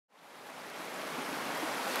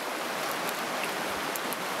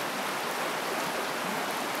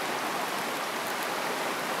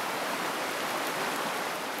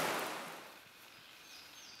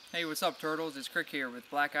Hey, what's up turtles? It's Krik here with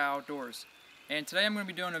Black Eye Outdoors. And today I'm going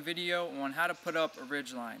to be doing a video on how to put up a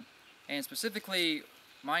ridgeline. And specifically,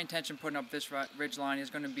 my intention putting up this ridgeline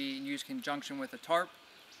is going to be used in conjunction with a tarp.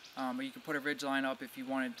 But you can put a ridgeline up if you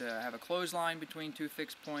wanted to have a clothesline between two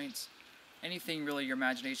fixed points. Anything really your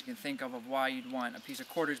imagination can think of why you'd want a piece of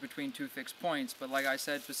quarters between two fixed points. But like I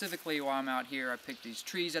said, specifically while I'm out here, I picked these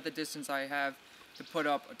trees at the distance I have to put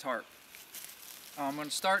up a tarp. I'm going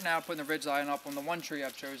to start now putting the ridgeline up on the one tree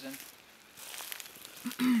I've chosen.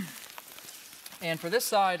 And for this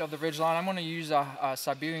side of the ridgeline, I'm going to use a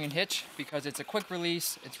Siberian hitch because it's a quick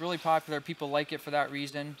release. It's really popular. People like it for that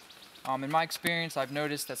reason. In my experience, I've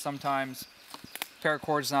noticed that sometimes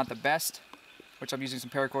paracord is not the best, which I'm using some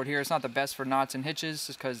paracord here. It's not the best for knots and hitches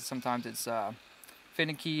just because sometimes it's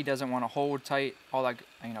finicky, doesn't want to hold tight, all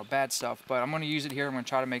that bad stuff. But I'm going to use it here. I'm going to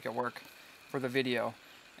try to make it work for the video.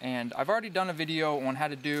 And I've already done a video on how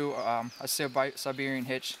to do a Siberian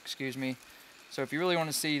hitch, So if you really want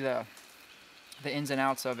to see the ins and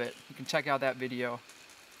outs of it, you can check out that video.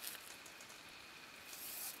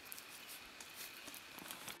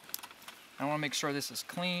 I want to make sure this is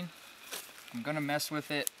clean. I'm going to mess with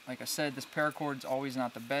it. Like I said, this paracord's always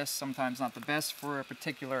not the best, sometimes not the best for a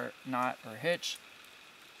particular knot or hitch.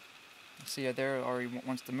 You see it there, it already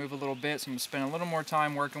wants to move a little bit, so I'm going to spend a little more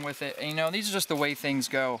time working with it. And these are just the way things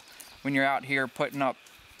go when you're out here putting up,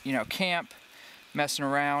 camp, messing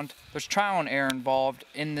around. There's trial and error involved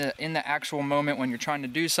in the actual moment when you're trying to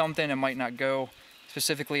do something. It might not go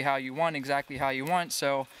specifically how you want, exactly how you want,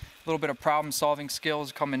 so a little bit of problem solving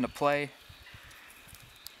skills come into play.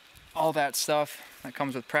 All that stuff that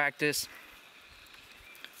comes with practice.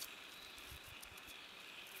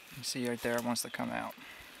 You see right there, it wants to come out.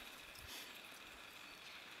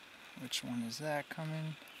 Which one is that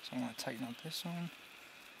coming? So I want to tighten up this one.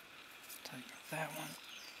 Tighten up that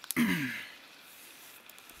one.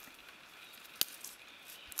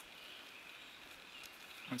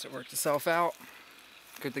 Once it works itself out,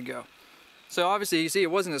 good to go. So obviously you see it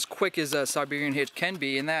wasn't as quick as a Siberian hitch can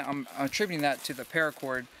be, and that I'm attributing that to the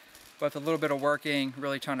paracord. But with a little bit of working,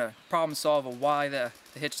 really trying to problem solve of why the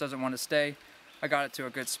hitch doesn't want to stay, I got it to a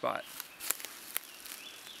good spot.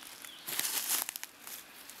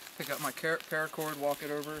 Pick up my paracord, walk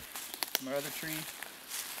it over to my other tree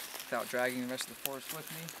without dragging the rest of the forest with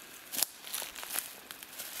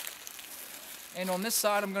me. And on this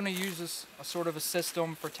side, I'm going to use a sort of a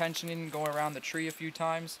system for tensioning, going around the tree a few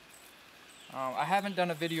times. I haven't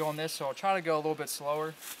done a video on this, so I'll try to go a little bit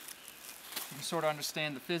slower. You can sort of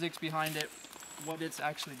understand the physics behind it, what it's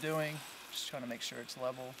actually doing. Just trying to make sure it's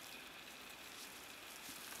level.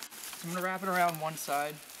 So I'm going to wrap it around one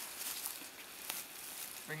side.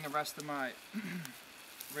 Bring the rest of my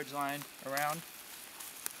ridgeline around.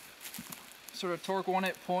 Sort of torque on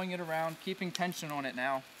it, pulling it around, keeping tension on it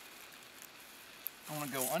now. I want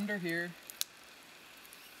to go under here.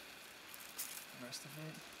 The rest of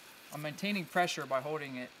it. I'm maintaining pressure by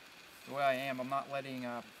holding it the way I am. I'm not letting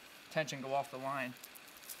tension go off the line.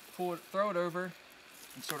 Pull it, throw it over,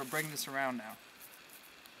 and sort of bring this around now.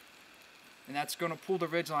 And that's going to pull the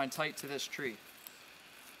ridgeline tight to this tree.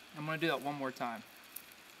 I'm going to do that one more time.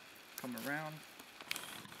 Come around.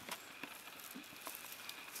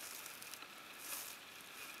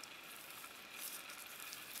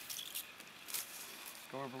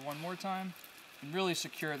 Go over one more time and really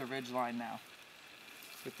secure the ridgeline now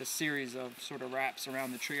with this series of sort of wraps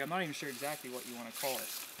around the tree. I'm not even sure exactly what you want to call it.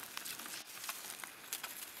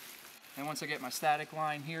 And once I get my static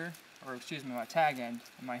line here, or excuse me, my tag end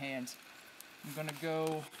in my hands, I'm gonna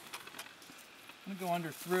go under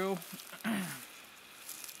through.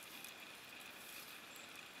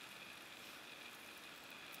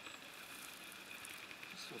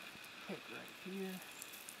 Sort of pick right here.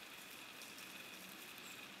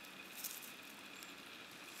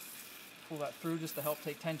 Pull that through just to help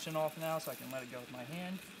take tension off now so I can let it go with my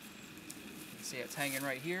hand. You can see it's hanging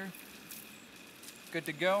right here. Good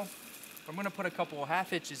to go. I'm going to put a couple of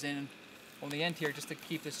half hitches in on the end here just to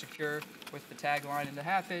keep this secure with the tag line and the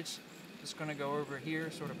half hitch. Just going to go over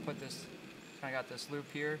here, sort of put this, I got this loop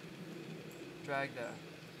here, drag the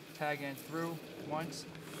tag end through once.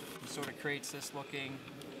 It sort of creates this looking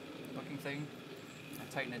thing.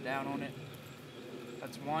 I tighten it down on it.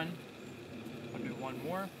 That's one. I'll do one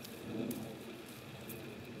more.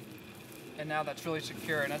 And now that's really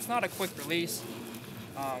secure. And it's not a quick release,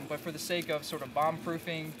 but for the sake of sort of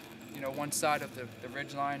bomb-proofing, one side of the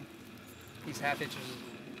ridgeline, these half hitches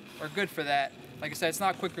are good for that. Like I said, it's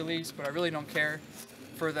not a quick release, but I really don't care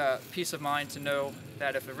for the peace of mind to know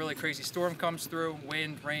that if a really crazy storm comes through,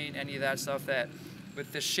 wind, rain, any of that stuff, that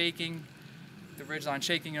with this shaking, the ridgeline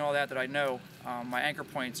shaking and all that I know my anchor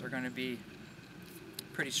points are going to be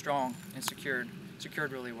pretty strong and secured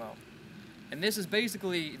really well. And this is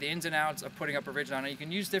basically the ins and outs of putting up a ridgeline. You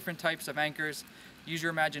can use different types of anchors, use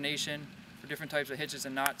your imagination for different types of hitches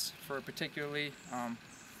and knots for particularly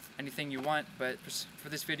anything you want, but for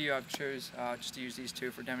this video I've chose just to use these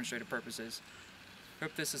two for demonstrative purposes.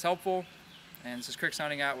 Hope this is helpful, and this is Krik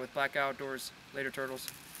signing out with Black Outdoors. Later, turtles.